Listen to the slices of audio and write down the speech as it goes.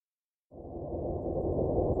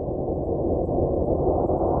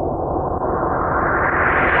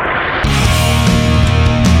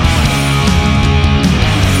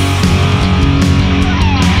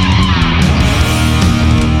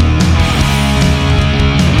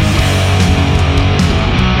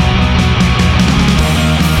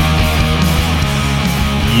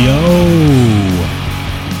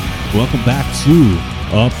to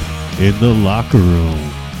Up in the Locker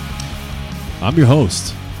Room. I'm your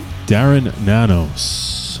host, Darren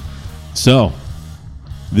Nanos. So,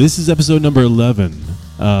 this is episode number 11.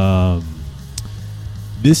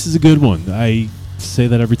 This is a good one. I say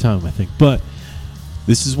that every time, I think. But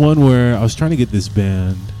this is one where I was trying to get this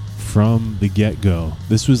band from the get-go.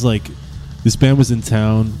 This band was in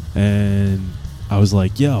town, and I was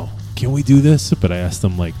like, yo, can we do this? But I asked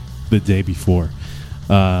them like the day before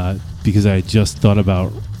because I had just thought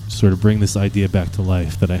about sort of bring this idea back to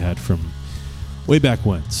life that I had from way back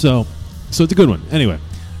when. So it's a good one. Anyway,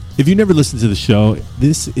 if you never listened to the show,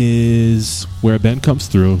 this is where a band comes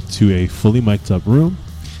through to a fully mic'd up room.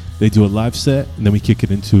 They do a live set, and then we kick it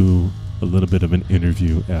into a little bit of an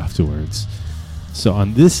interview afterwards. So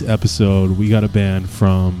on this episode, we got a band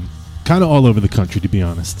from kind of all over the country, to be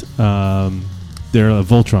honest. They're a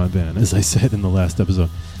Voltron band, as I said in the last episode.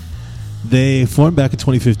 They formed back in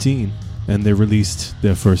 2015, and they released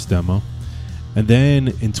their first demo. And then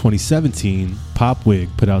in 2017,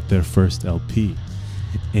 Popwig put out their first LP.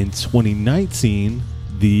 In 2019,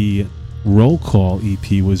 the Roll Call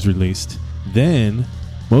EP was released. Then,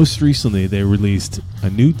 most recently, they released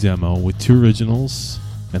a new demo with 2 originals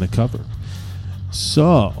and a cover.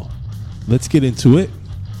 So, let's get into it.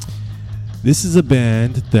 This is a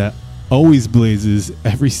band that always blazes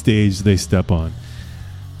every stage they step on.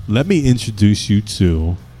 Let me introduce you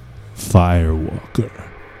to Firewalker.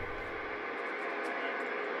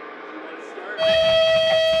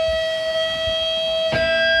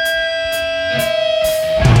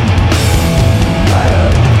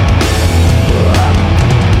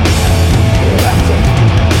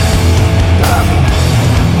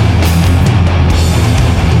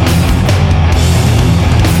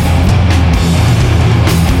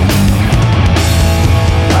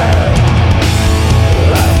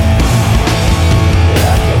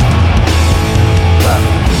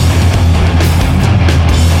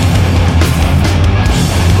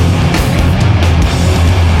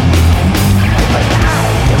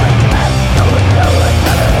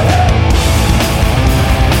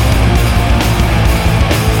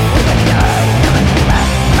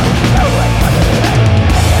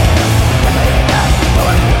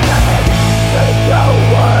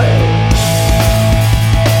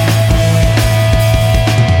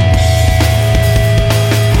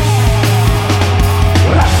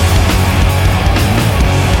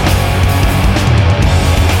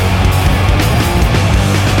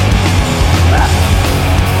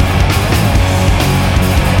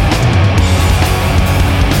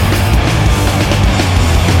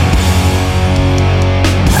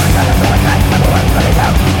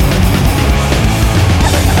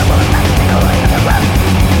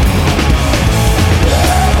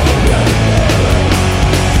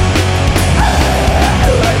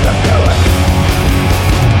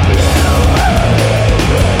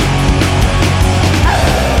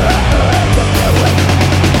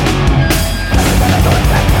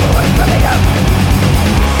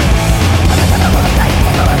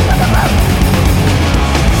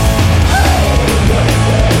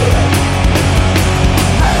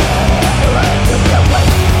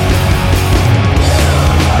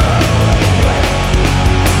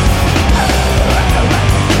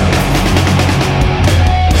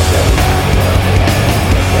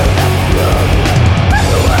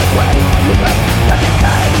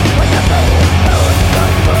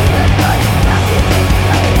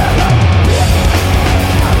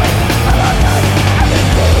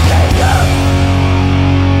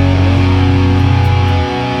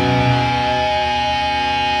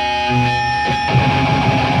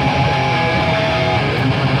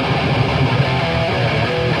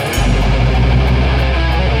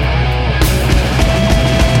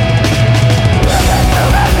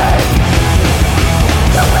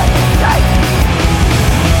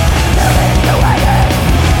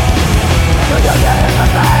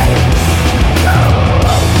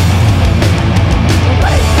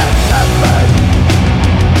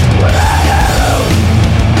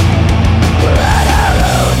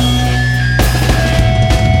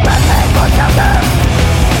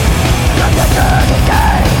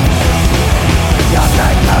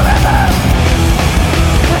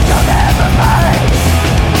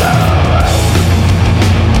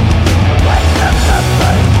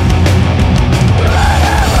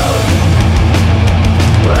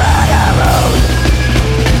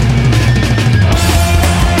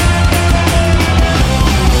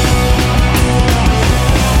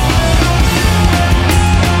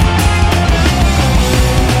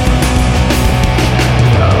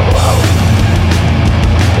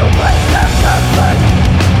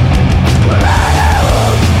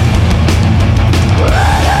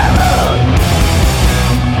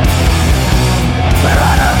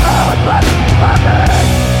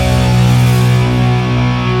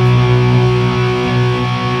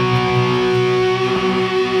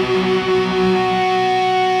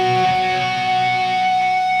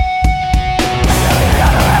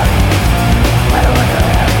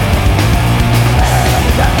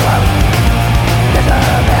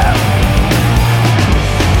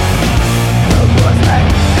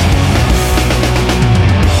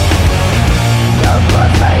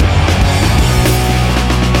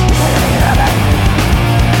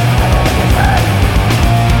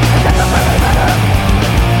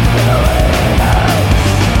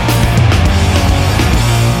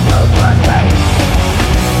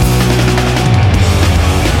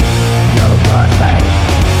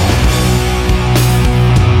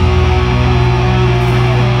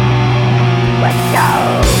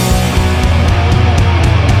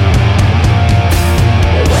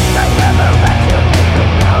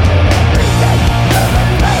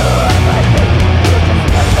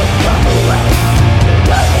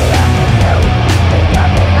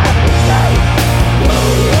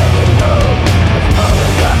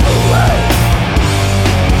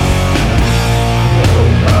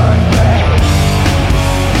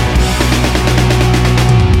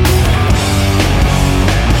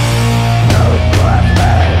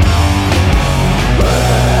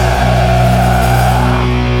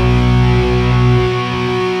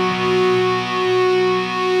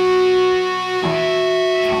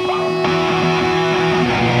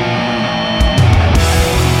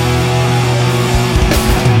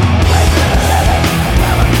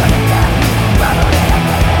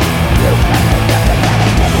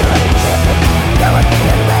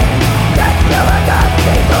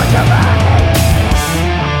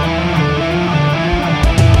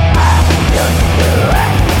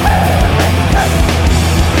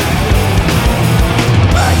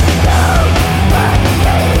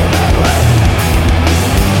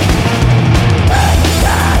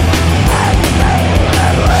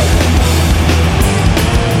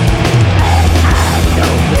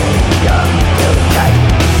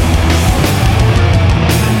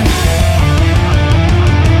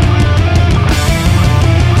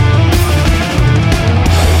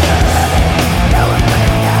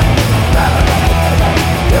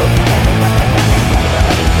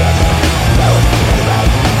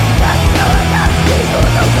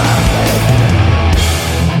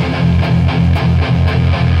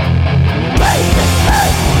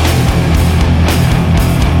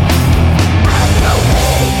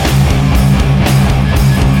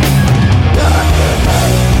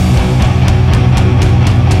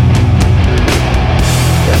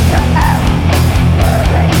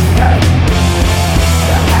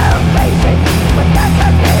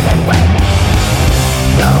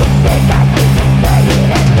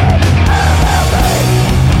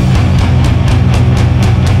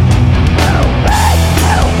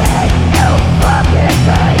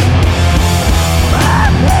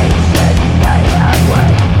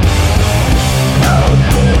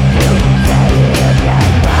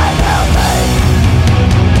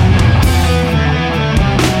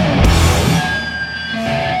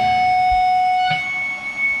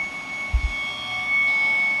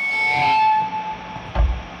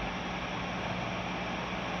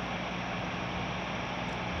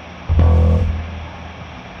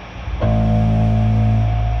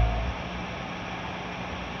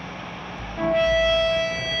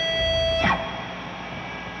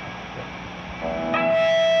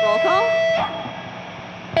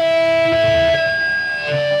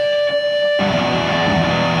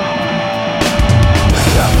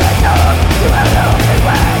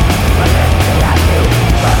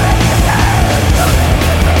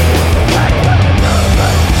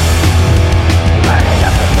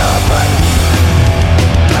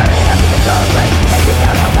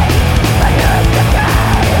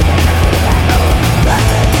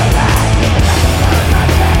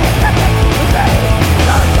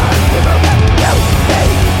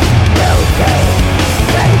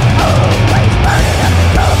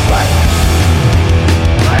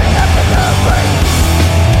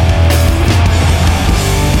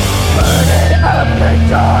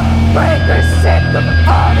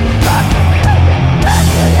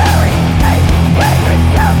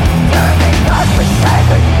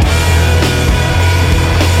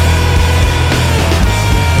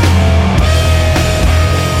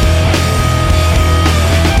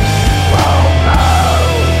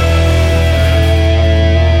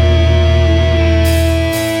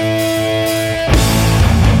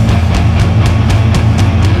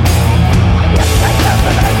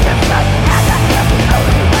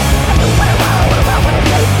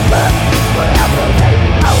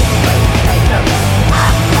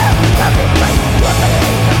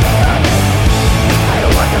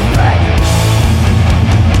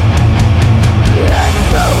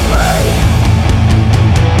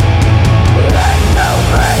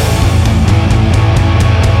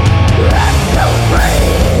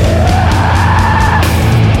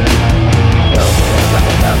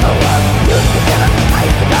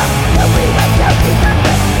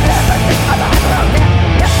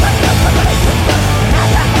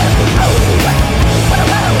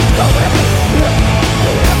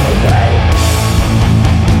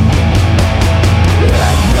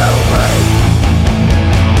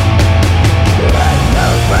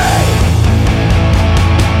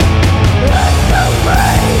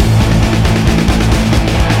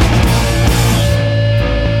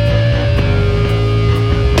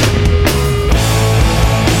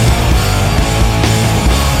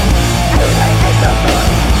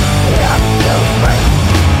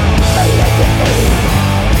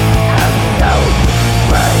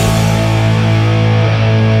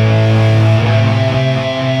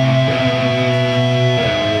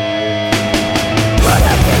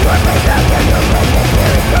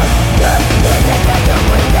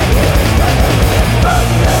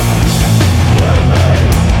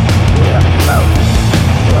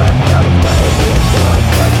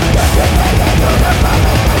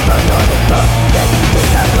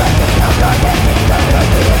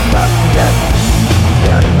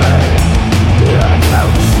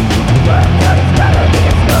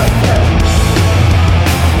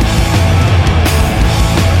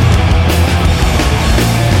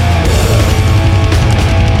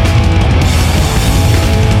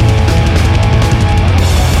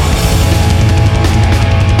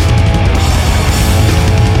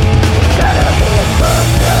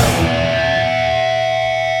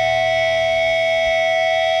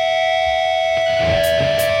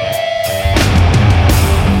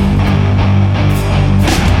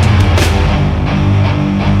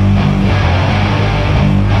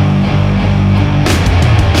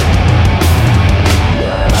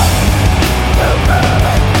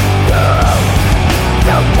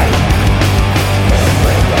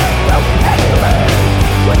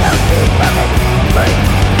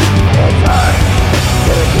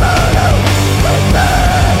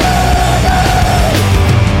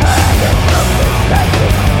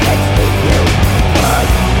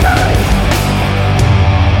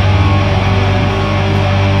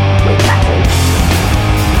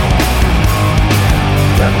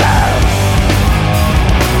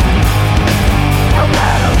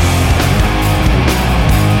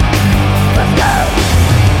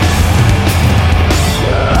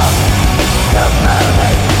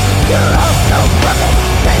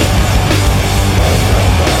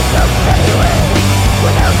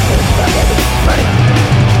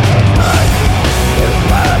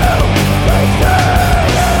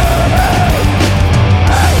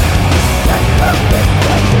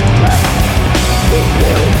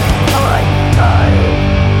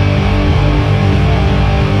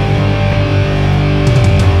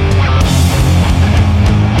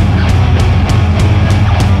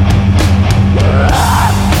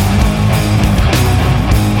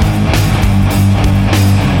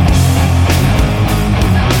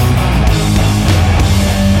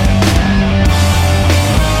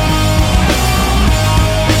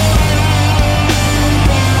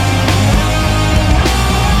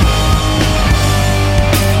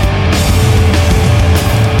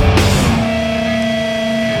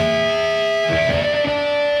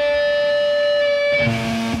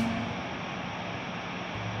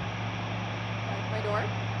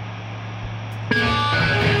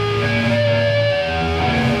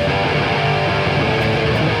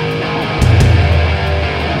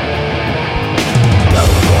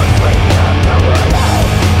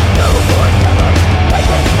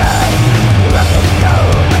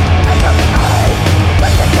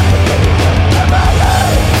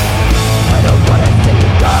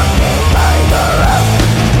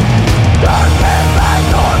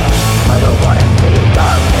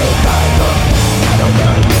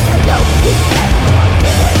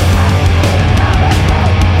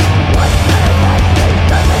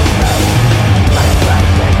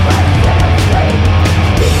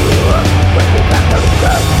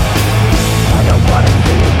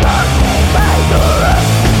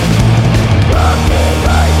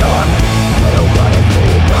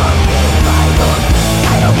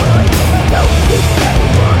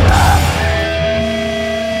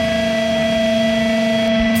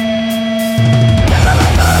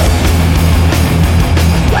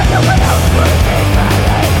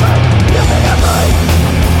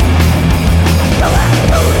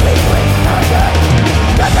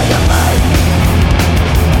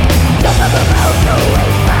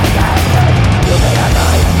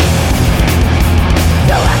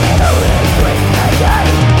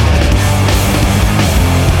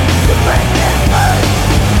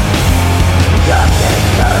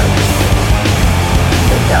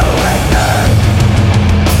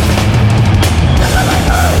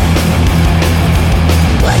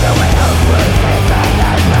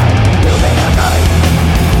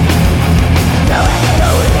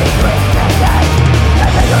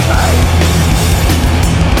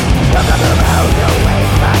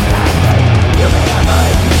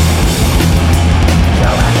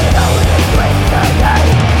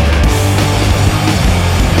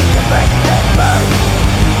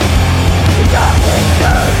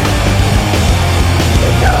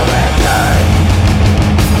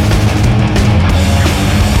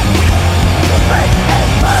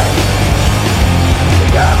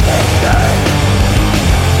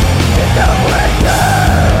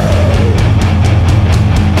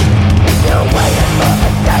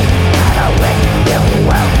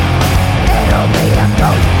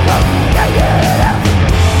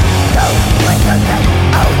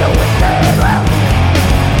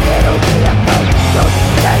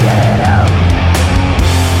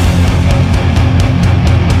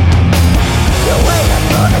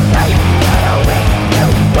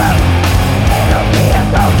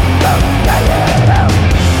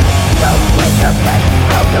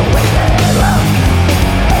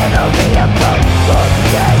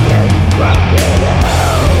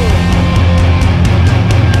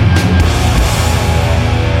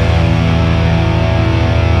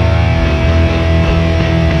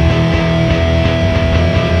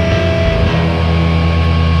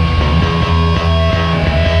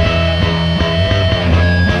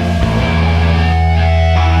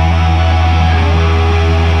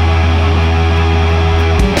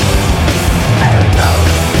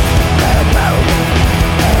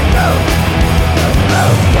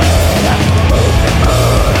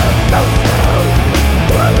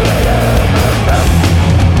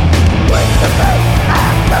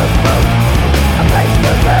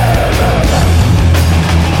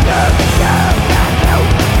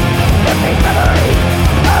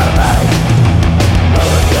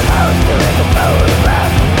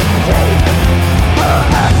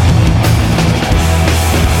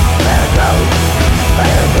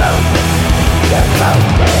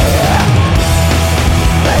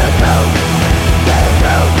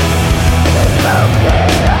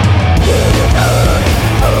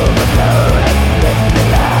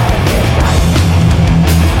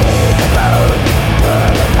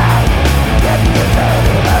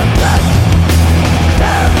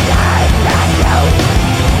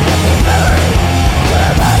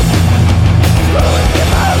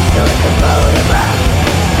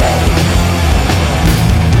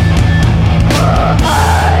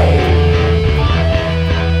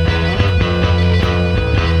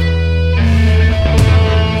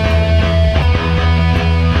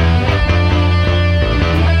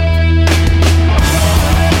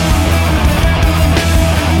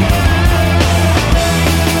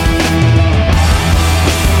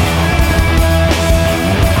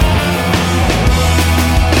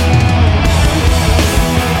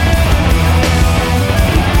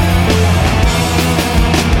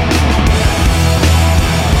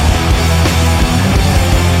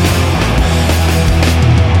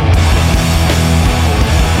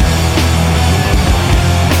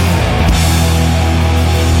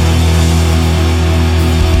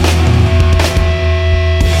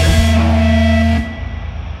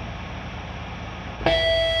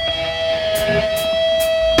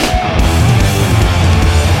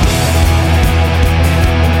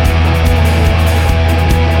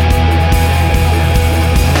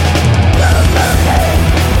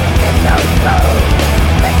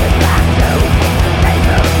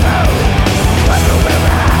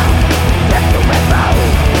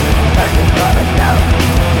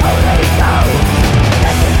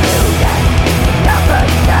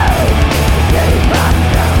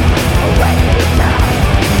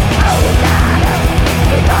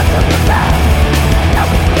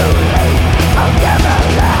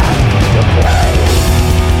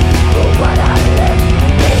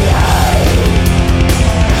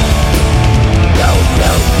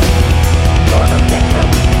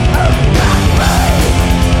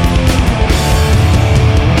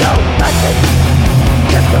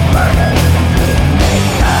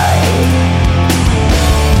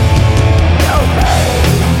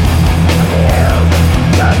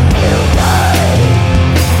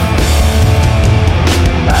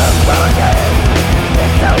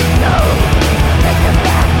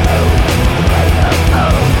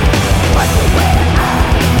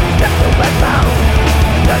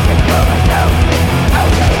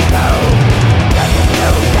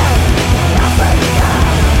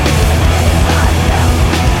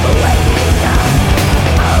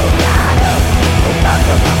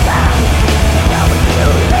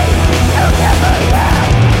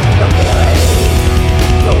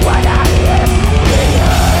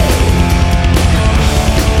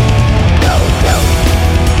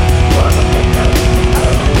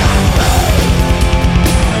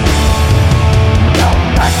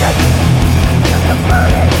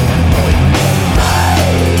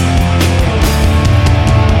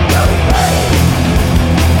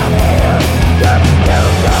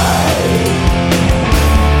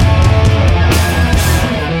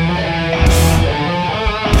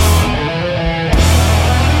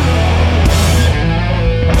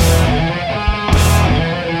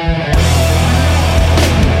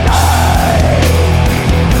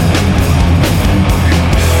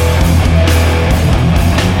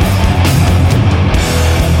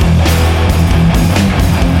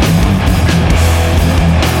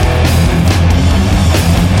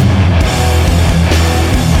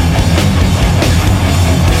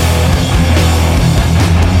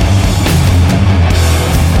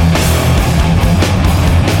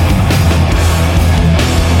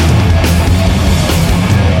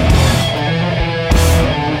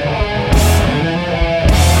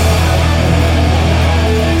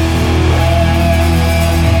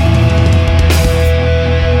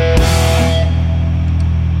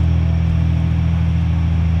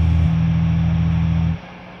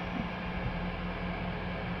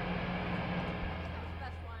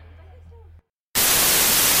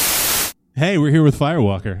 Hey, we're here with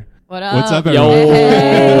Firewalker. What up? What's up, everyone?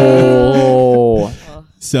 Yo.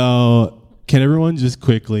 So, can everyone just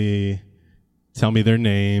quickly tell me their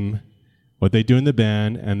name, what they do in the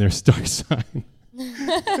band, and their star sign?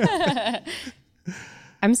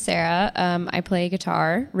 I'm Sarah. I play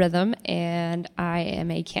guitar, rhythm, and I am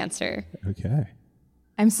a Cancer. Okay.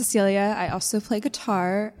 I'm Cecilia. I also play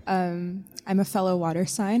guitar. I'm a fellow water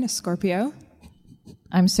sign, a Scorpio.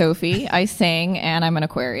 I'm Sophie. I sing, and I'm an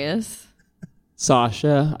Aquarius.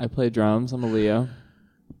 Sasha, I play drums. I'm a Leo.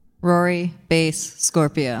 Rory, bass,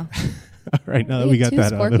 Scorpio. All right, now that we got two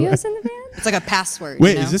that out of the way. Scorpios in the band? It's like a password.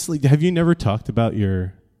 Wait, you know? is this like, have you never talked about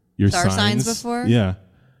your Star signs before? Yeah.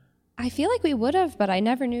 I feel like we would have, but I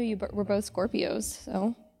never knew you were both Scorpios.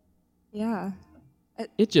 So, Yeah.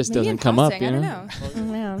 It just Maybe doesn't in come up, passing, you I know? don't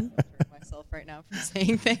know. yeah. Myself right now from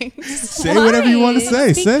saying things. Say whatever you want to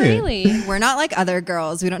say. Speak Say freely. it. We're not like other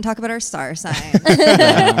girls. We don't talk about our star sign.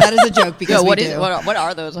 That is a joke because What we do.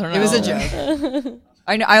 are those? I don't know. It was a joke.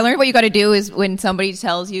 I learned what you got to do is when somebody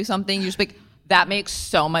tells you something, you just be like, that makes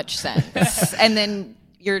so much sense. And then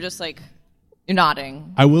you're just like, you're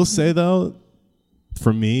nodding. I will say, though,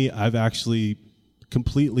 for me, I've actually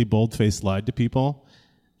completely bold-faced lied to people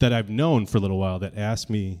that I've known for a little while that ask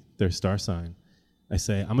me their star sign. I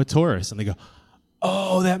say, I'm a Taurus. And they go,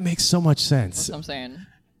 oh, that makes so much sense. That's what I'm saying.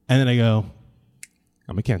 And then I go,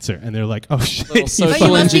 I'm a Cancer. And they're like, oh, shit. Little But social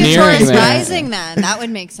you must be a engineering Taurus there. rising then. That would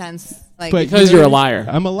make sense. Like, But Because you're a liar.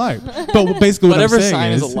 I'm a liar. But basically what Whatever I'm saying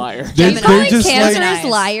sign is a is liar. They're, Gemini. they're just Cancers like, Gemini.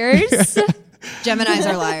 liars. Geminis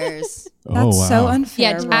are liars. oh, That's wow. so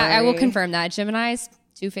unfair. Yeah, I will Rory. confirm that. Gemini's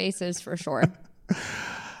two faces for sure.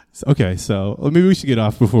 Okay, so maybe we should get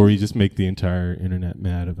off before we just make the entire internet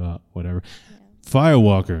mad about whatever.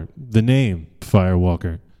 Firewalker, the name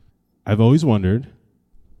Firewalker. I've always wondered,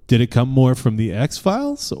 did it come more from the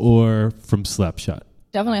X-Files or from Slapshot?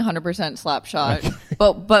 Definitely 100% Slapshot.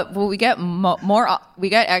 But we get we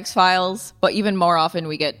get X-Files, but even more often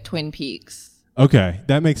we get Twin Peaks. Okay,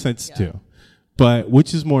 that makes sense too. But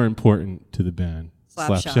which is more important to the band?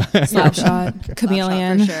 Slapshot. Slapshot,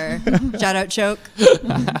 chameleon. Slapshot for sure. Shout out Choke.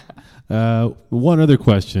 One other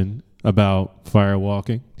question about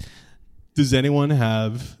firewalking. Does anyone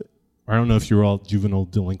have, I don't know if you're all juvenile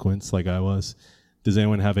delinquents like I was, does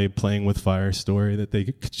anyone have a playing with fire story that they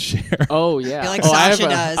could share? Oh, yeah. I feel like I Sasha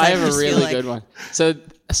does. I I have a just feel really like- good one. So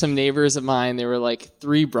some neighbors of mine, they were like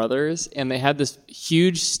 3 brothers, and they had this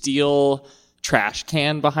huge steel trash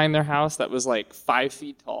can behind their house that was like 5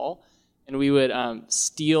 feet tall. And we would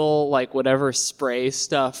steal like whatever spray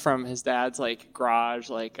stuff from his dad's like garage,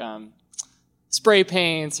 like spray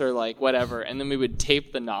paints or like whatever. And then we would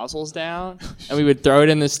tape the nozzles down and we would throw it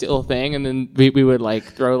in the steel thing. And then we would like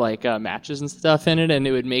throw like matches and stuff in it. And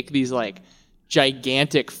it would make these like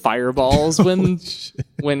gigantic fireballs when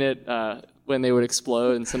they would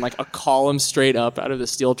explode and send like a column straight up out of the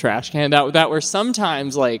steel trash can that were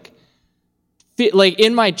sometimes like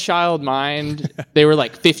in my child mind, they were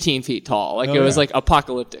like 15 feet tall. Like it was like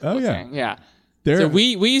apocalyptic. Oh, looking. yeah. So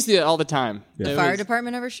we used it all the time. Yeah. It Fire was-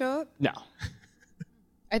 department ever show up? No.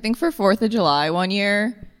 I think for 4th of July one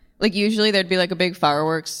year, like usually there'd be like a big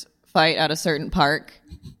fireworks fight at a certain park.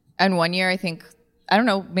 And one year I don't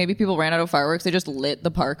know, maybe people ran out of fireworks. They just lit the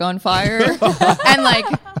park on fire. And like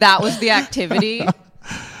that was the activity.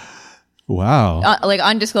 Wow. Like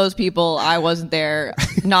undisclosed people, I wasn't there,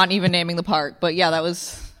 not even naming the park. But yeah, that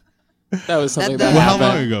was something That- that, the- How happened.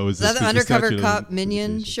 long ago was Is this? that the 'Cause undercover statute of cop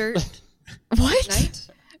minion limitations. shirt what? night?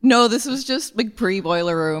 No, this was just like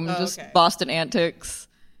pre-boiler room, just okay. Boston antics.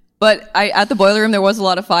 But at the boiler room, there was a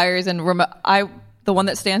lot of fires, and the one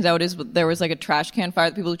that stands out is there was like a trash can fire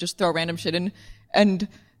that people would just throw random shit in, and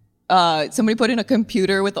somebody put in a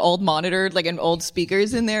computer with old monitor, like and old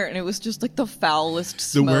speakers in there, and it was just like the foulest The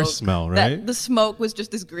smoke. worst smell, right? The smoke was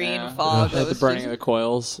just this green Yeah. fog. The burning of the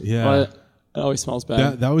coils. Yeah. But it always smells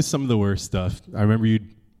bad. That was some of the worst stuff. I remember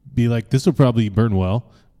you'd be like, this will probably burn well.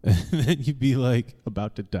 And then you'd be like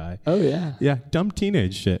about to die. Oh, yeah. Yeah, dumb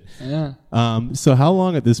teenage shit. Yeah. So how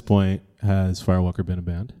long at this point has Firewalker been a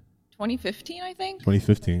band? 2015, I think.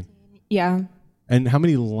 2015. Yeah. And how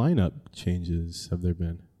many lineup changes have there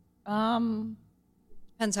been?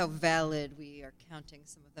 Depends how valid we are counting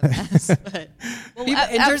some of them as. But people,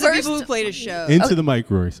 at- in at terms of first- people who played a show. Into the mic,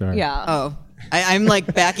 Rory, sorry. Yeah. Oh, I'm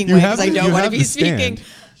like backing You away have because I the- don't you want to have be the stand.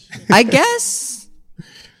 speaking. I guess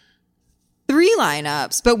 3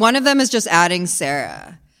 lineups, but one of them is just adding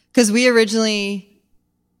Sarah. Because we originally,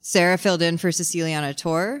 Sarah filled in for Cecilia on a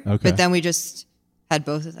tour, Okay. but then we just had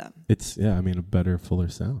both of them. It's, yeah, I mean, a better, fuller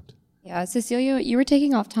sound. Yeah, Cecilia, you were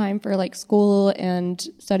taking off time for like school and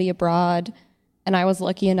study abroad, and I was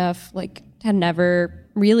lucky enough like to never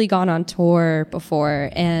really gone on tour before,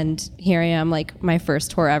 and here I am, like my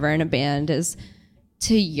first tour ever in a band is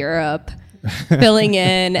to Europe, filling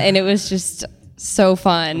in, and it was just so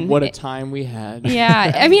fun. What a time we had.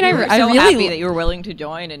 Yeah, I mean, I so really happy that you were willing to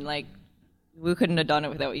join, and like we couldn't have done it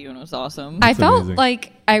without you, and it was awesome. I felt amazing.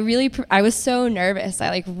 like I was so nervous. I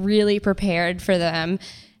like really prepared for them.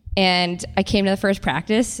 And I came to the first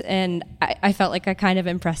practice, and I felt like I kind of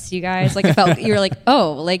impressed you guys. Like I felt you were like,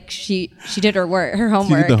 oh, like she did her work, her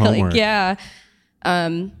homework. the homework. Like, yeah.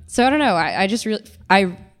 So I don't know. I just really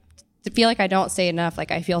I feel like I don't say enough.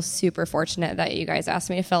 Like I feel super fortunate that you guys asked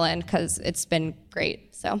me to fill in because it's been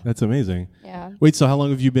great. So That's amazing. Yeah. Wait, so how long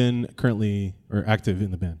have you been currently or active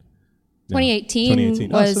in the band? 2018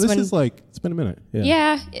 so was this when, is like, it's been a minute.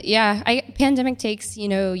 Yeah. Yeah. Pandemic takes,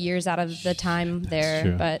 years out of the time there,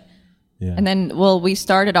 true. but Yeah. And then, we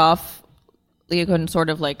started off, Leah couldn't sort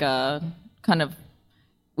of like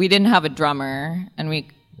we didn't have a drummer, and we,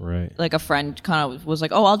 Right. like a friend kind of was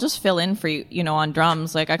like, oh, I'll just fill in for you, on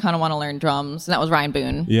drums. Like I kind of want to learn drums. And that was Ryan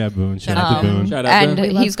Boone. Yeah, Boone. Shout out to Boone. Shout out And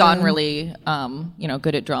Boone. he's gotten Boone. really,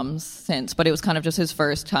 good at drums since, but it was kind of just his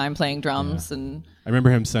first time playing drums. And I remember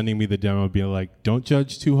him sending me the demo, being like, "Don't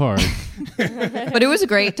judge too hard." but it was a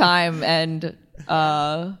great time. And,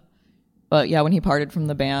 but yeah, when he parted from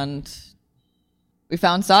the band, we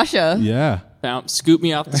found Sasha. Yeah. Scoop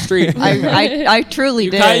me off the street. I truly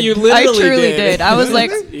did. You literally I truly did. I was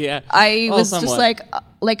like, Yeah. I Well, was just somewhat.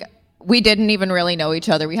 like we didn't even really know each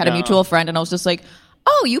other. We had a No. mutual friend, and I was just like,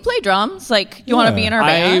 oh, you play drums? Like, do you want to be in our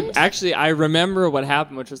band? I remember what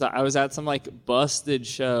happened, which was that I was at some like busted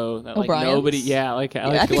show that like O'Brien's? nobody, I think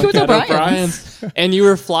it was at O'Brien's. and you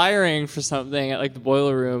were flyering for something at like the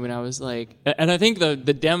Boiler Room, and I was like, and I think the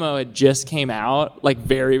demo had just came out like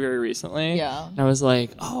very very recently, Yeah. and I was like,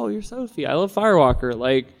 oh, you're Sophie, I love Firewalker,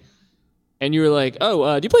 like, and you were like,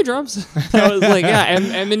 oh, do you play drums? I was like, yeah,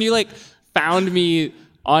 and then you like found me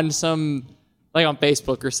on some. Like on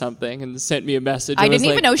Facebook or something, and sent me a message. I didn't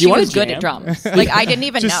even know she was good at jam?" drums. Like, I didn't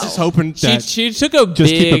even know. Just hoping that. She took a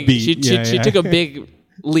Just keep a big beat. she took a big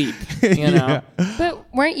leap, you know. but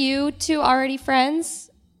weren't you two already friends?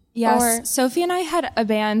 Yes, Or- Sophie and I had a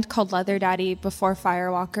band called Leather Daddy before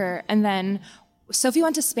Firewalker, and then Sophie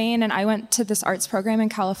went to Spain and I went to this arts program in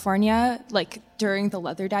California, like during the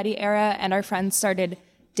Leather Daddy era, and our friends started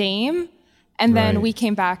Dame, and then Right. we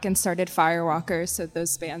came back and started Firewalker, so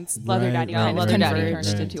those bands, Leather Right, Daddy, right, kind of Leather Daddy converged.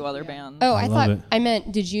 turned Right. into two other bands. Oh, I love thought it. I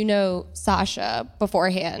meant, did you know Sasha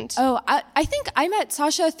beforehand? Oh, I think I met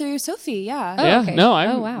Sasha through Sophie, yeah. Oh, Yeah, okay. no,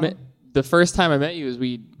 Oh, wow. the first time I met you was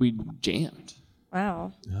we jammed.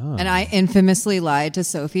 Wow. And I infamously lied to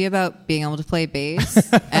Sophie about being able to play bass.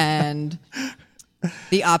 And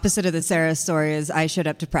the opposite of the Sarah story is I showed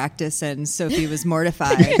up to practice and Sophie was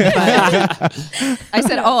mortified. But I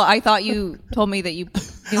said, oh, I thought you told me that you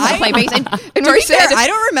want to play bass. And to be said, fair, I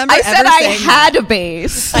don't remember I said ever I saying had a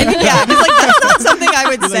bass. yeah, he's like, that's not something I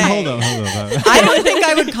would say. Hold on. I don't think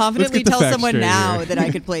I would confidently get the tell facts someone straight now here. that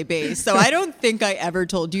I could play bass. So I don't think I ever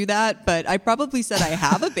told you that, but I probably said I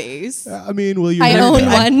have a bass. I mean, will you? I admit own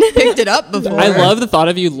that? one. Picked it up before. I love the thought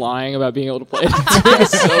of you lying about being able to play.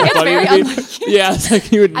 It's so funny very to me. unlike Yeah, it's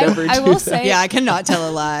like you would never I do will that. say, Yeah, I cannot tell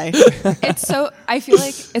a lie. it's so, I feel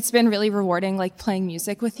like it's been really rewarding, like playing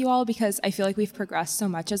music with you all, because I feel like we've progressed so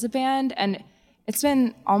much as a band, and it's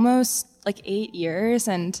been almost like 8 years,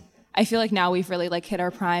 and I feel like now we've really like hit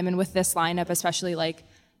our prime, and with this lineup, especially, like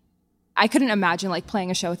I couldn't imagine like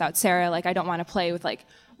playing a show without Sarah. Like I don't want to play with like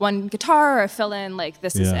one guitar or a fill-in. Like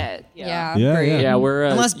this is Yeah. it. Yeah. Yeah, we're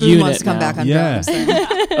a Unless Boone unit wants to come now. back on Yeah. drums.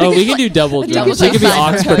 Then. Oh, we can do double drums. We can be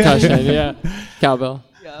aux percussion. Yeah, cowbell.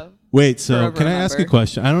 Yeah. Wait, so Forever can I ask a remember.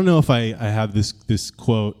 question? I don't know if I have this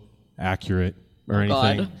quote accurate or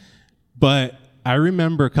anything, God. but I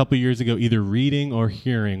remember a couple years ago either reading or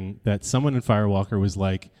hearing that someone in Firewalker was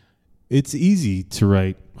like, "It's easy to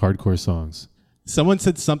write hardcore songs." Someone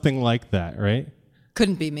said something like that, right?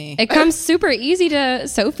 Couldn't be me. It comes super easy to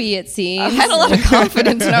Sophie, it seems. I had a lot of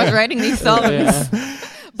confidence when I was writing these songs.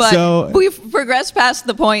 But So- we've progressed past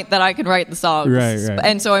the point that I can write the songs. Right.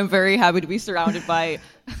 And so I'm very happy to be surrounded by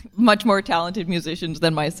much more talented musicians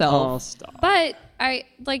than Oh, myself. stop. But I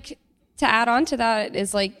like to add on to that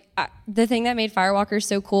is like the thing that made Firewalker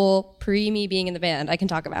so cool pre me being in the band. I can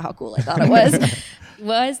talk about how cool I thought it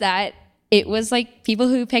was that it was like people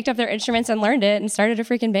who picked up their instruments and learned it and started a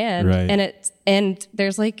freaking band. Right. And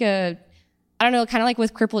there's like I don't know, kind of like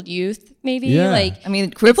with Crippled Youth, maybe. Yeah. Like I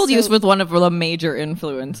mean, Crippled so- Youth was one of the major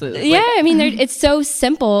influences. yeah, I mean, it's so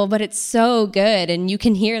simple, but it's so good, and you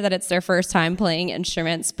can hear that it's their first time playing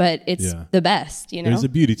instruments, but it's Yeah. the best, you know. There's a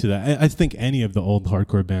beauty to that. I think any of the old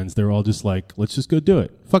hardcore bands, they're all just like, let's just go do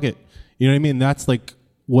it. Fuck it. You know what I mean? That's like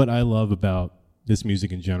what I love about this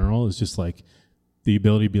music in general is just like the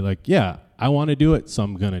ability to be like, yeah, I want to do it, so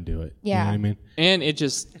I'm gonna do it. Yeah. You know what I mean? And it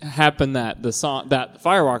just happened that the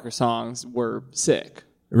Firewalker songs were sick.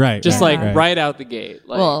 Right. Just right. right out the gate.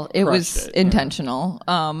 Like, Well, it crushed was it. intentional.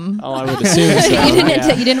 Oh, I would assume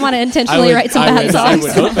so. You didn't want to intentionally write some bad I songs.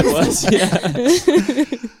 would hope it was.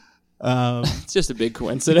 Yeah. It's just a big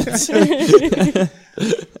coincidence.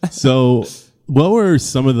 So, what were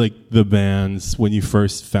some of like the bands when you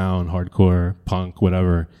first found hardcore, punk,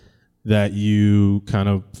 whatever, that you kind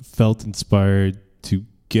of felt inspired to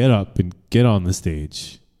get up and get on the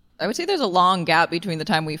stage? I would say there's a long gap between the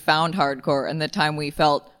time we found hardcore and the time we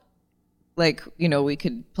felt like, we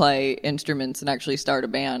could play instruments and actually start a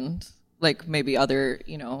band. Like maybe other,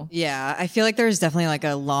 Yeah, I feel like there's definitely like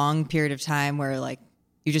a long period of time where like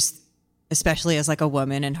you just, especially as like a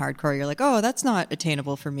woman in hardcore, you're like, oh, that's not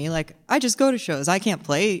attainable for me. Like I just go to shows. I can't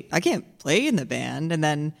play in the band. And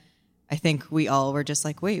then I think we all were just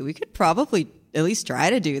like, wait, we could probably at least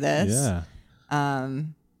try to do this. Yeah.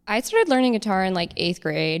 I started learning guitar in like 8th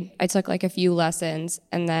grade. I took like a few lessons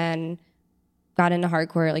and then got into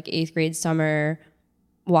hardcore like 8th grade summer,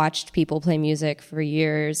 watched people play music for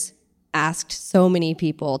years, asked so many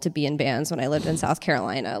people to be in bands when I lived in South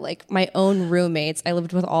Carolina. Like my own roommates, I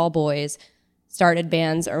lived with all boys, started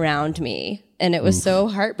bands around me. And it was so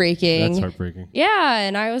heartbreaking. That's heartbreaking. Yeah.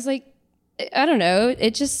 And I was like, I don't know,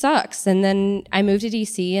 it just sucks. And then I moved to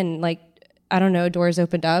DC and like, I don't know, doors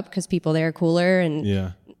opened up because people there are cooler and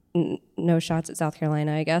Yeah. No shots at South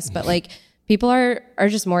Carolina, I guess. But like people are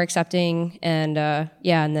just more accepting and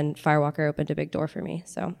and then Firewalker opened a big door for me.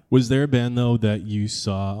 So Was there a band though that you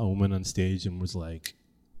saw a woman on stage and was like,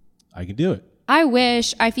 I can do it? I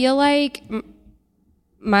wish. I feel like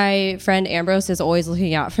my friend Ambrose is always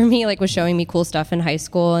looking out for me, like was showing me cool stuff in high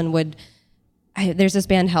school and there's this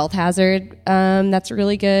band Health Hazard that's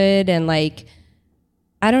really good. And like,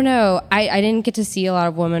 I don't know. I didn't get to see a lot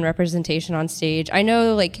of woman representation on stage. I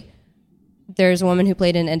know like there's a woman who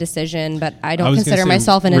played in Indecision, but I don't consider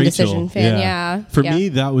myself an Rachel. Indecision fan. Yeah. For me,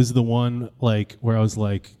 that was the one like where I was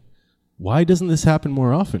like, why doesn't this happen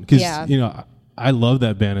more often? Because, I love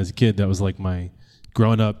that band as a kid. That was like my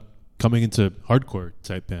growing up, coming into hardcore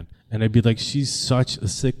type band. And I'd be like, she's such a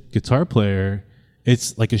sick guitar player.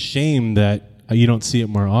 It's like a shame that you don't see it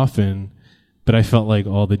more often. But I felt like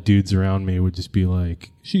all the dudes around me would just be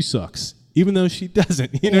like, she sucks. Even though she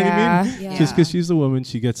doesn't. You know what I mean? Yeah. Just because she's a woman,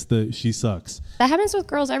 she gets she sucks. That happens with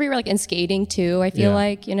girls everywhere, like in skating too, I feel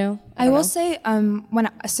like, I will say,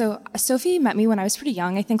 Sophie met me when I was pretty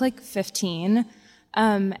young, I think like 15.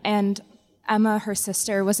 And Emma, her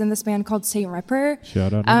sister, was in this band called St. Ripper.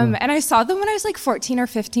 Shout out. Emma. And I saw them when I was like 14 or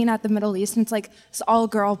 15 at the Middle East. And it's like this all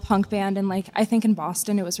girl punk band. And like, I think in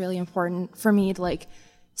Boston, it was really important for me to like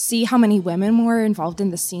see how many women were involved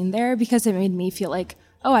in the scene there because it made me feel like,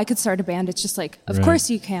 oh, I could start a band. It's just like, of course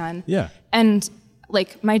you can. Yeah. And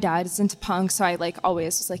like my dad is into punk, so I like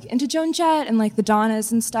always was like into Joan Jett and like the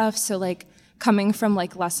Donnas and stuff. So like coming from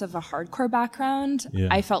like less of a hardcore background,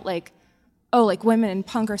 I felt like, oh, like women in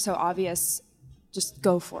punk are so obvious, just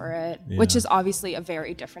go for it. Yeah. Which is obviously a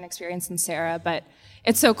very different experience than Sarah, but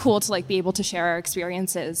it's so cool to like be able to share our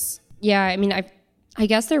experiences. Yeah, I mean, I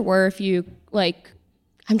guess there were a few like.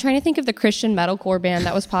 I'm trying to think of the Christian metalcore band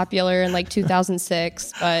that was popular in like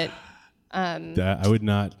 2006, but that I would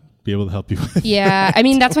not be able to help you with. Yeah, I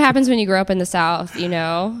mean that's what happens when you grow up in the South,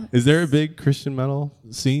 Is there a big Christian metal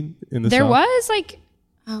scene in the South? There was like,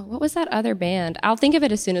 what was that other band? I'll think of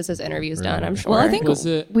it as soon as this interview is done. I'm sure. Well, I think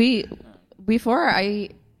before I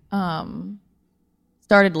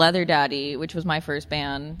started Leather Daddy, which was my first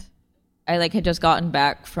band, I like had just gotten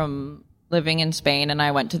back from living in Spain, and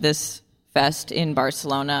I went to this fest in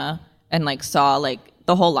Barcelona and like saw like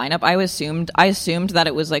the whole lineup. I assumed that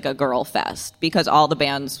it was like a girl fest because all the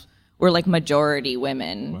bands were like majority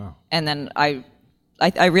women. Wow. And then I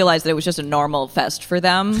realized that it was just a normal fest for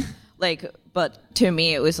them. But to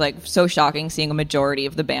me it was like so shocking seeing a majority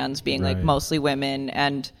of the bands being like mostly women,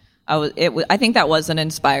 and I think that was an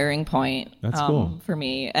inspiring point. That's cool for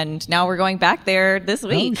me. And now we're going back there this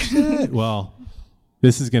week. Oh, shit. Well,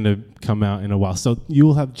 this is going to come out in a while, so you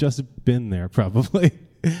will have just been there probably.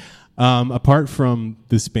 Apart from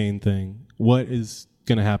the Spain thing, what is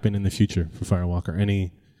going to happen in the future for Firewalker?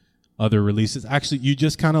 Any other releases? Actually, you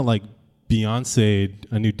just kind of like Beyonce'd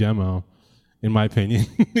a new demo, in my opinion.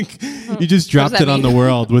 You just dropped it on the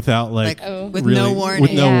world without with no warning.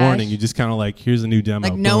 With no warning. You just kind of like, here's a new demo.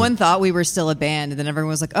 Like no one thought we were still a band, and then everyone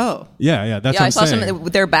was like, oh. Yeah, that's what I I'm saw saying. some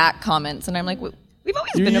of their back comments, and I'm like, we've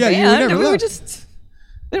always been a you band. never We were left. just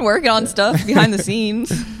been working on stuff behind the scenes.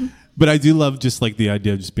 But I do love just like the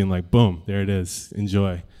idea of just being like, boom, there it is.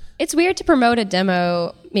 Enjoy. It's weird to promote a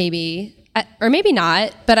demo, maybe, or maybe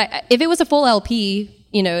not. But if it was a full LP,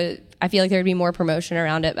 I feel like there would be more promotion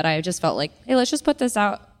around it. But I just felt like, hey, let's just put this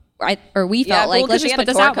out. We felt like let's just put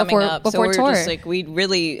this out before tour. Just like we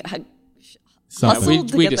really had Something.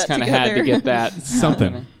 We just kind of had to get that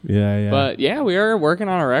something. Yeah. But yeah, we are working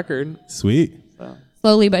on a record. Sweet. So.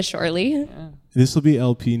 Slowly but surely. Yeah. This will be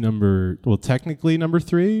LP technically number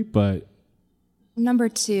 3, but Number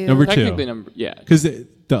 2. Technically yeah. Because the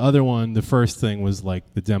other one, the first thing was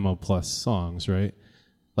like the demo plus songs, right?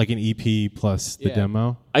 Like an EP plus the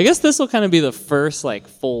demo. I guess this will kind of be the first like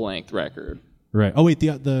full length record. Right. Oh wait,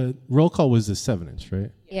 the roll call was the 7-inch,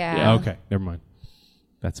 right? Yeah. Okay, never mind.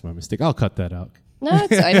 That's my mistake. I'll cut that out. No,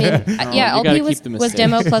 LP was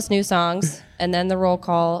demo plus new songs, and then the roll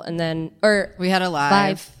call, and then we had a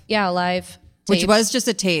live. Live. Which tape. was just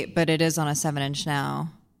a tape, but it is on a 7-inch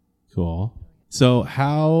now. Cool. So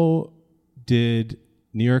how did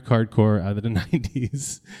New York hardcore out of the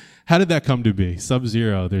 90s, how did that come to be?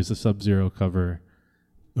 Sub-Zero, there's a Sub-Zero cover.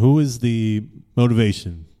 Who was the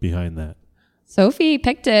motivation behind that? Sophie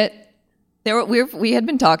picked it. We had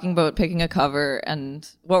been talking about picking a cover, and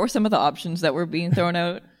what were some of the options that were being thrown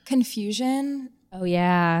out? Confusion. Oh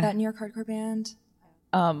yeah, that New York hardcore band.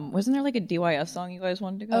 Wasn't there like a DYS song you guys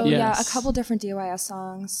wanted to go? Oh yes. yeah, a couple different DYS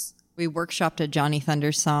songs. We workshopped a Johnny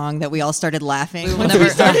Thunder song that we all started laughing. We don't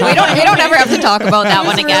ever have to talk about that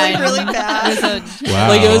one again. Really bad. Wow.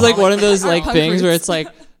 Like it was like one of those like things where it's like,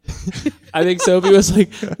 I think Sophie was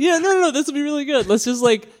like, yeah, no, this will be really good. Let's just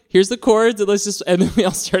like, here's the chords, and then we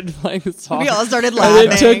all started playing the song. We all started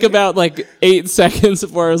laughing. And it took about like 8 seconds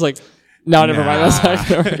before I was like, no, never mind, that's not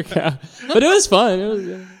gonna work out. But it was fun. It was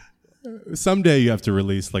good. Someday you have to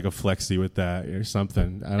release like a flexi with that or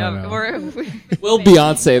something. I don't know. We'll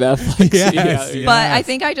Beyonce that flexi. Yes. But I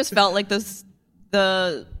think I just felt like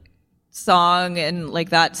the song and like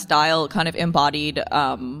that style kind of embodied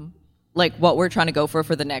like what we're trying to go for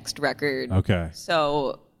the next record. Okay.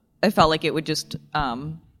 So I felt like it would just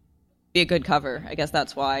be a good cover. I guess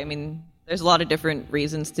that's why. I mean, there's a lot of different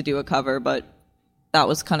reasons to do a cover, but that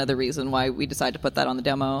was kind of the reason why we decided to put that on the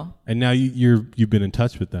demo. And now you've been in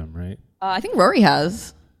touch with them, right? I think Rory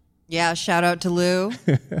has. Yeah, shout out to Lou.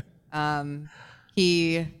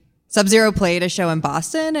 Sub-Zero played a show in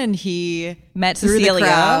Boston, and he met through Cecilia.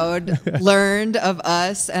 the crowd, learned of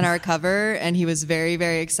us and our cover, and he was very,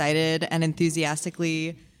 very excited and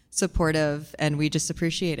enthusiastically supportive, and we just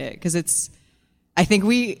appreciate it because I think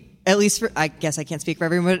I guess I can't speak for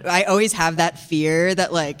everyone, but I always have that fear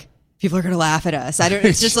that like people are going to laugh at us.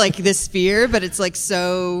 It's just like this fear, but it's like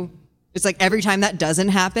it's like every time that doesn't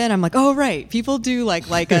happen, I'm like, oh, right. People do like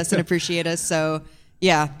us and appreciate us. So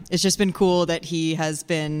yeah, it's just been cool that he has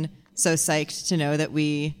been so psyched to know that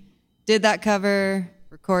we did that cover,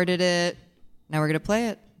 recorded it. Now we're going to play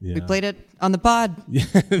it. Yeah. We played it on the pod. Yeah,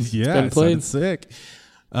 it sounded sick.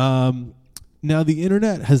 Now the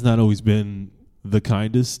internet has not always been the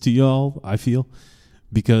kindest to y'all, I feel,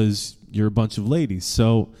 because you're a bunch of ladies.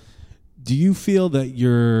 So do you feel that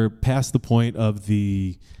you're past the point of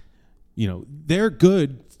the, they're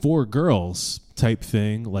good for girls type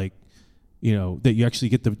thing, like, that you actually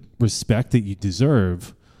get the respect that you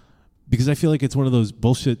deserve? Because I feel like it's one of those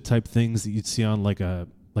bullshit type things that you'd see on like a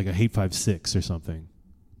Hate 5-6 or something.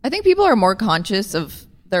 I think people are more conscious of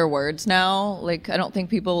their words now. Like, I don't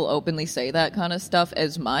think people openly say that kind of stuff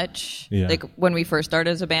as much. Yeah. Like, when we first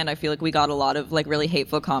started as a band, I feel like we got a lot of like really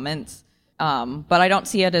hateful comments. But I don't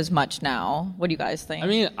see it as much now. What do you guys think? I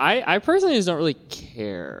mean, I personally just don't really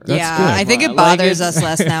care. That's yeah, good. I think it bothers us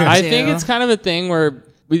less now, too. I think it's kind of a thing where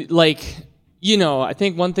we like, I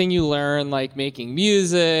think one thing you learn like making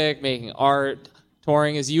music, making art,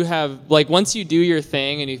 touring is you have like once you do your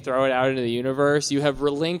thing and you throw it out into the universe, you have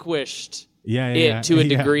relinquished it to a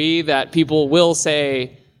degree that people will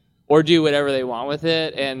say or do whatever they want with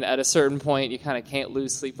it, and at a certain point, you kind of can't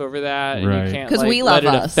lose sleep over that, and right. you can't 'Cause like, we love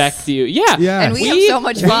let it us. affect you. Yeah, and we have so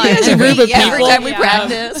much fun. As a group of people, every time we have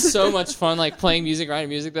practice, so much fun, like playing music, writing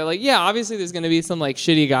music. They're like, yeah, obviously there's going to be some like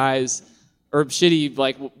shitty guys or shitty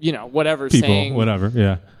like whatever People, saying whatever,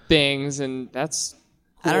 yeah, things, and that's.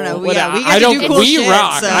 Cool. I don't know. We get to do cool we shit,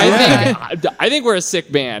 rock. so. I think we're a sick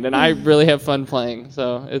band, and I really have fun playing.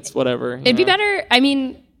 So it's whatever. It'd be better. I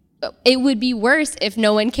mean, it would be worse if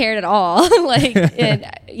no one cared at all. Like,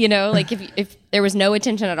 like if there was no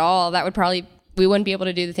attention at all, that would we wouldn't be able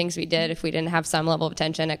to do the things we did if we didn't have some level of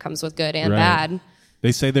attention. It comes with good and right. bad.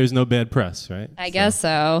 They say there's no bad press, right? I guess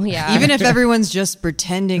so. Yeah. Even if everyone's just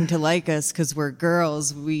pretending to like us because we're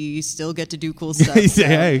girls, we still get to do cool stuff. So,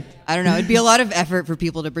 Hey. I don't know. It'd be a lot of effort for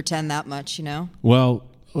people to pretend that much, Well,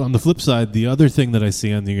 on the flip side, the other thing that I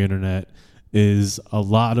see on the internet is a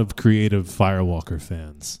lot of creative Firewalker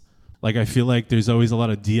fans. Like, I feel like there's always a lot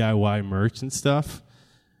of DIY merch and stuff.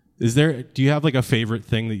 Do you have like a favorite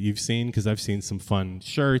thing that you've seen? Because I've seen some fun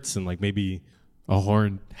shirts and like maybe a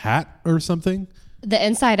horn hat or something. The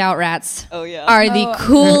Inside Out Rats Oh, yeah. are the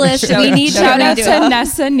coolest. We need Shout out to to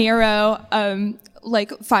Nessa Nero, like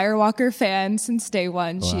Firewalker fan since day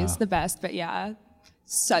one. She is the best. But yeah,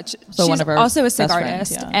 she's one of our also a sick best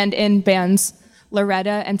friends, artist, yeah. and in bands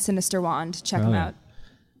Loretta and Sinister Wand. Check them yeah. out.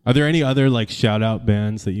 Are there any other like shout out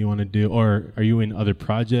bands that you want to do, or are you in other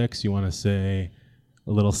projects you want to say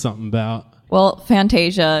a little something about? Well,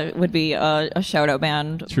 Fantasia would be a shout out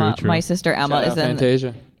band. True. My sister Emma Shout is out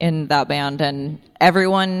Fantasia. in that band, and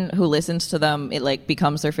everyone who listens to them, it like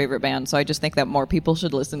becomes their favorite band. So I just think that more people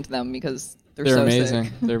should listen to them because they're so amazing.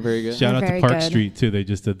 sick. They're very good. Shout out to very Park good. Street too. They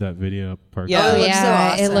just did that video. Park Yeah. Oh, it Street. looks so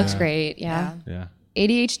Yeah, it awesome. looks great. Yeah. Yeah.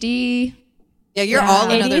 ADHD. Yeah, you're all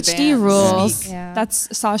in other ADHD bands. rules. Yeah.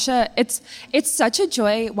 That's Sasha. It's such a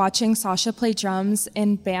joy watching Sasha play drums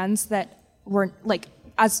in bands that were like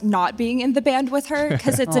as not being in the band with her,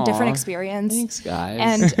 because it's a different Aw. experience. Thanks,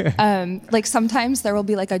 guys. And like sometimes there will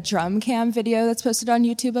be like a drum cam video that's posted on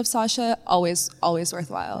YouTube of Sasha. Always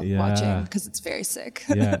worthwhile Yeah. watching because it's very sick.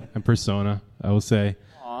 Yeah, and Persona, I will say.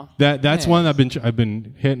 That's one I've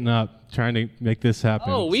been hitting up trying to make this happen.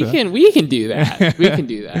 Oh, So- we can do that. We can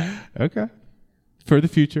do that. Okay. For the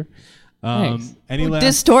future. Thanks. Any last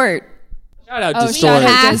Distort. Shout out Oh, Distort. shout out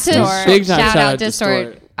Have Distort. to Big time shout out Distort.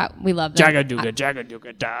 Distort. We love them. Jagaduga,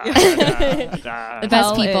 jagaduga, da, da, da. The best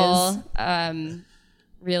Hell people.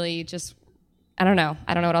 Really just, I don't know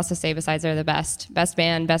what else to say besides they're the best. Best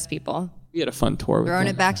band, best people. We had a fun tour with Throwing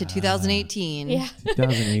them. it back to 2018. Yeah.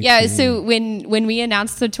 2018? Yeah, so when we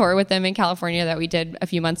announced the tour with them in California that we did a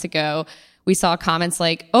few months ago, we saw comments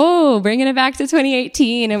like, "Oh, bringing it back to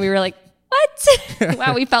 2018," and we were like, "What?"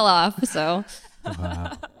 Wow, we fell off. So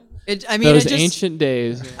Those ancient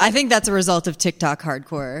days. I think that's a result of TikTok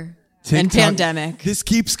hardcore and TikTok- pandemic. This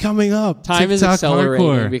keeps coming up. Time is TikTok accelerating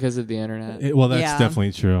hardcore. because of the internet. Well, that's Yeah.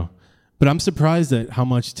 definitely true. But I'm surprised at how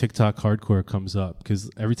much TikTok hardcore comes up, because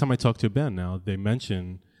every time I talk to a band now, they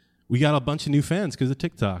mention we got a bunch of new fans because of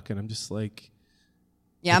TikTok, and I'm just like,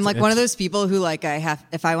 Yeah, I'm It's- like one of it's- those people who like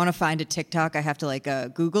if I want to find a TikTok, I have to like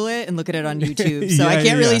Google it and look at it on YouTube. So Yeah, I can't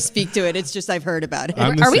yeah. really speak to it. It's just I've heard about it.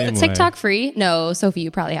 I'm the are we same way. TikTok free? No, Sophie,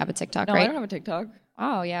 you probably have a TikTok, No, I right? don't have a TikTok.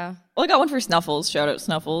 Oh yeah. Well, I got one for Snuffles. Shout out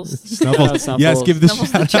Snuffles. Snuffles. Snuffles. Yes, give the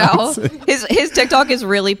Snuffles the shout chow. out. His TikTok is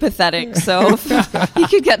really pathetic, so he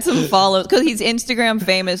could get some follows because he's Instagram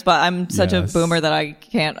famous. But I'm such Yes. a boomer that I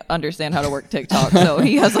can't understand how to work TikTok. So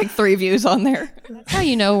he has like 3 views on there. That's how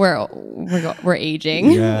you know we're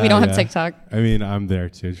aging. Yeah, we don't have yeah. TikTok. I mean, I'm there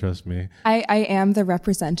too. Trust me. I am the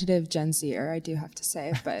representative Gen Zer, I do have to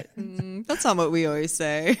say, but That's not what we always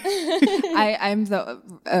say. I'm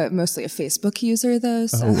the mostly a Facebook user though.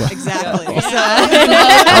 So Exactly. Old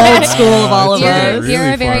school of all of You're- us. really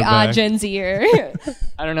You're a very far odd back. Gen Zer.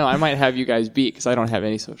 I don't know. I might have you guys beat because I don't have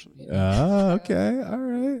any social media. Okay. All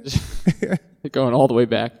right. Going all the way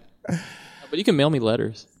back. But you can mail me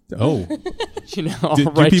letters. Oh, You know, I'll do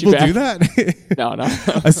write people you back. do that? No, no.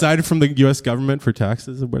 Aside from the U.S. government for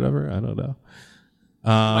taxes or whatever, I don't know.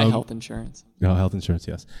 My health insurance. No, health insurance,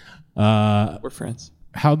 yes. We're friends.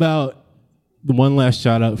 How about the one last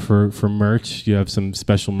shout out for merch? You have some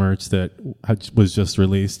special merch that was just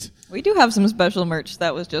released. We do have some special merch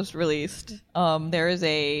that was just released. There is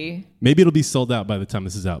a, Maybe it'll be sold out by the time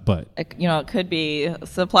this is out, but it could be,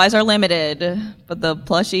 supplies are limited, but the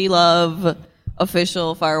Plushie Love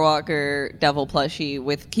official Firewalker Devil plushie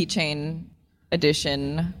with keychain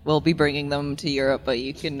edition, we'll be bringing them to Europe, but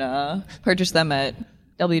you can purchase them at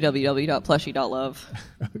www.plushie.love.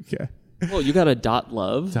 okay. Well, you got a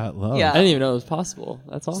 .love? .love. Yeah. I didn't even know it was possible.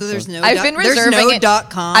 That's awesome. So there's no. I've been there's reserving no it.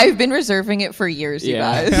 .com. I've been reserving it for years, you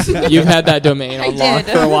guys. You've had that domain on lock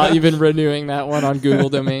did. for a while. You've been renewing that one on Google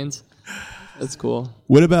domains. That's cool.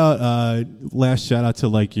 What about last shout out to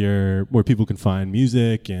like where people can find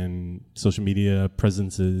music and social media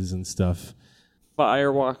presences and stuff?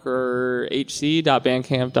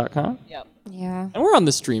 FirewalkerHC.bandcamp.com. Yep. Yeah. And we're on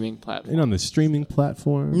the streaming platform. And on the streaming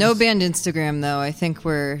platforms. No band Instagram though. I think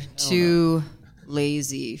we're too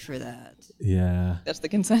lazy for that. Yeah. That's the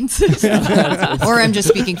consensus. Or I'm just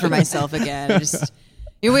speaking for myself again.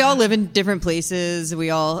 We all live in different places. We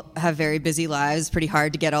all have very busy lives. Pretty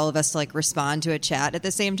hard to get all of us to like respond to a chat at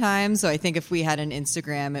the same time. So I think if we had an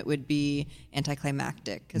Instagram, it would be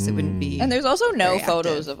anticlimactic because it wouldn't be. And there's also no Very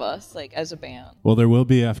photos active. of us, like, as a band. Well, there will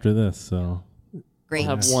be after this, so great.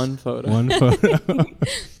 We'll have one photo. one photo.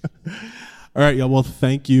 All right, y'all. Well,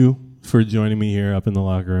 thank you for joining me here up in the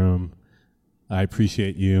locker room. I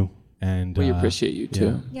appreciate you. And We appreciate you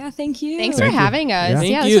too. Yeah, thank you. Thanks for having us. Yeah.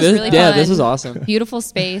 Yeah, Thank you. this was really fun. This was awesome. Beautiful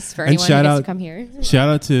space for And anyone who shout gets out- to come here. Shout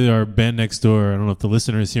out to our band next door. I don't know if the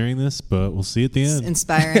listener is hearing this, but we'll see at the It's end.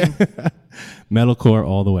 inspiring. Metalcore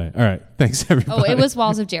all the way. All right. Thanks, everybody. Oh, it was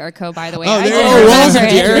Walls of Jericho, by the way. Oh, I there did you go. Walls of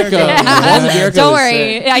remember it. Jericho. Yeah. Walls of Jericho Don't was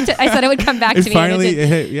worry. sick. I said it would come back It to me. finally and it did.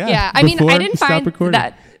 hit, yeah. Yeah, I mean, Before I we didn't stopped find recording.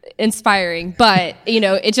 that inspiring, but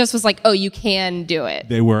it just was like, oh, you can do it.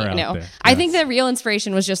 They were you out know. there. I think Yes. the real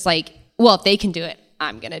inspiration was just like, well, if they can do it,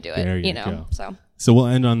 I'm gonna do it. There you know. go. So So we'll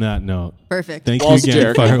end on that note. Perfect. Thank Walls you of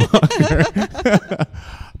again, Jericho. Firewalker.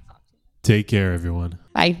 Take care, everyone.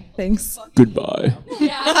 bye. Thanks. Goodbye.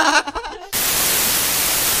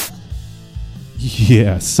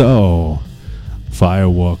 Yeah, so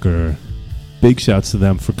Firewalker. Big shouts to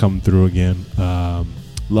them for coming through again.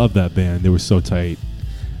 Love that band. They were so tight.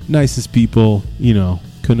 Nicest people,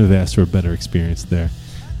 couldn't have asked for a better experience there.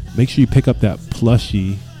 Make sure you pick up that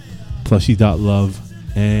plushie.love,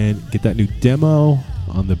 and get that new demo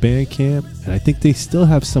on the Bandcamp. And I think they still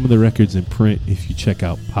have some of the records in print if you check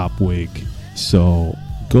out Popwig. So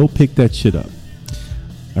go pick that shit up.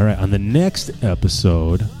 All right, on the next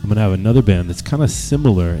episode, I'm going to have another band that's kind of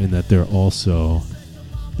similar in that they're also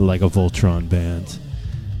like a Voltron band.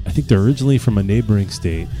 I think they're originally from a neighboring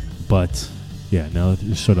state, but yeah, now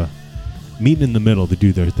they're sort of meeting in the middle to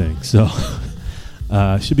do their thing. So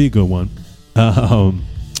should be a good one.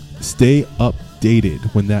 Stay updated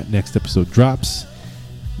when that next episode drops.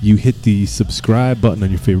 You hit the subscribe button on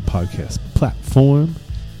your favorite podcast platform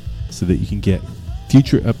so that you can get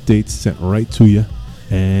future updates sent right to you.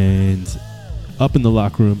 And Up in the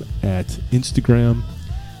Locker Room at Instagram,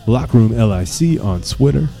 Lockroom LIC on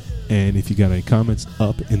Twitter. And if you got any comments,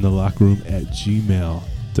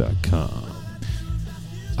 upinthelockroom@gmail.com.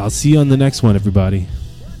 I'll see you on the next one, everybody.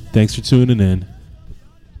 Thanks for tuning in.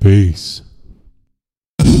 Peace.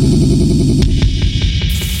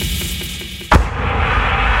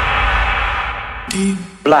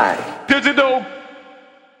 Black. Digital.